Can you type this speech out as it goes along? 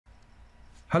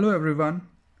Hello everyone.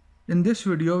 In this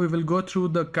video we will go through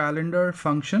the calendar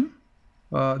function.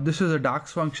 This is a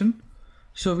DAX function.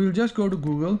 So we'll just go to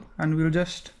Google and we'll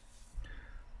just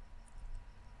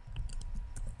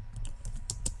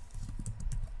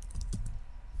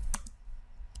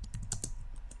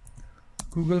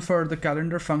Google for the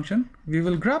calendar function. We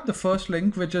will grab the first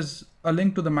link, which is a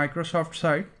link to the Microsoft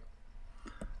site,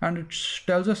 and it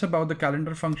tells us about the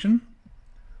calendar function.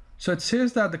 So it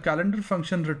says that the calendar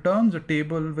function returns a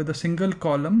table with a single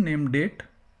column named date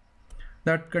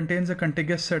that contains a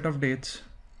contiguous set of dates.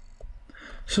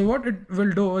 So what it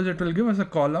will do is it will give us a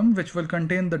column which will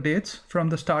contain the dates from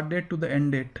the start date to the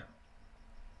end date.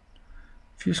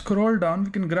 If you scroll down, we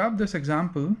can grab this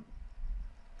example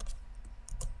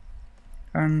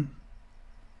and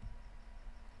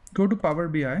go to Power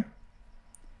BI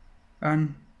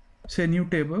and say new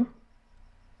table.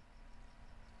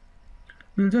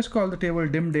 We'll just call the table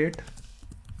dim date,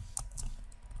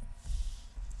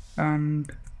 and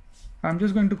I'm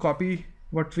just going to copy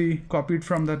what we copied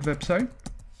from that website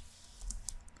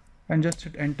and just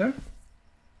hit enter.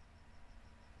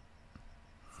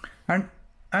 And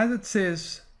as it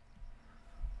says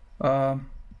on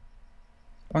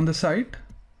the site,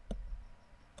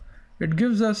 it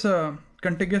gives us a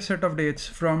contiguous set of dates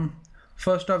from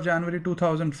 1st of January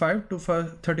 2005 to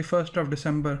 31st of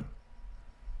December.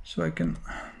 So I can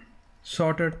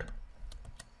sort it.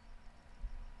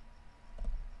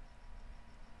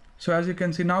 So as you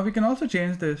can see, now we can also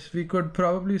change this. We could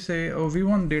probably say, oh, we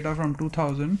want data from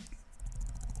 2000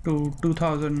 to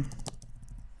 2000,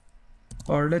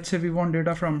 or let's say we want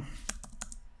data from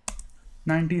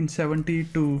 1970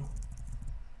 to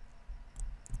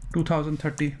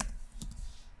 2030,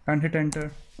 and hit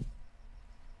enter.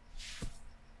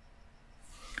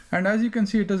 And as you can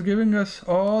see, it is giving us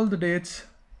all the dates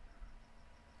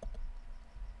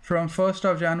from 1st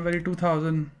of January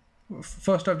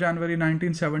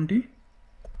 1970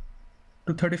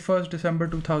 to 31st December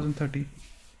 2030.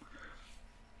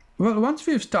 Well, once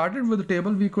we've started with the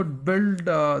table, we could build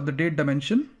the date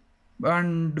dimension,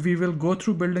 and we will go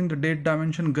through building the date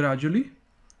dimension gradually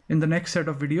in the next set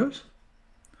of videos.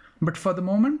 But for the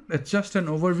moment, it's just an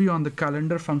overview on the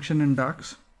calendar function in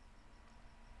DAX.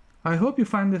 I hope you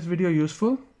find this video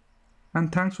useful, and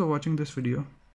thanks for watching this video.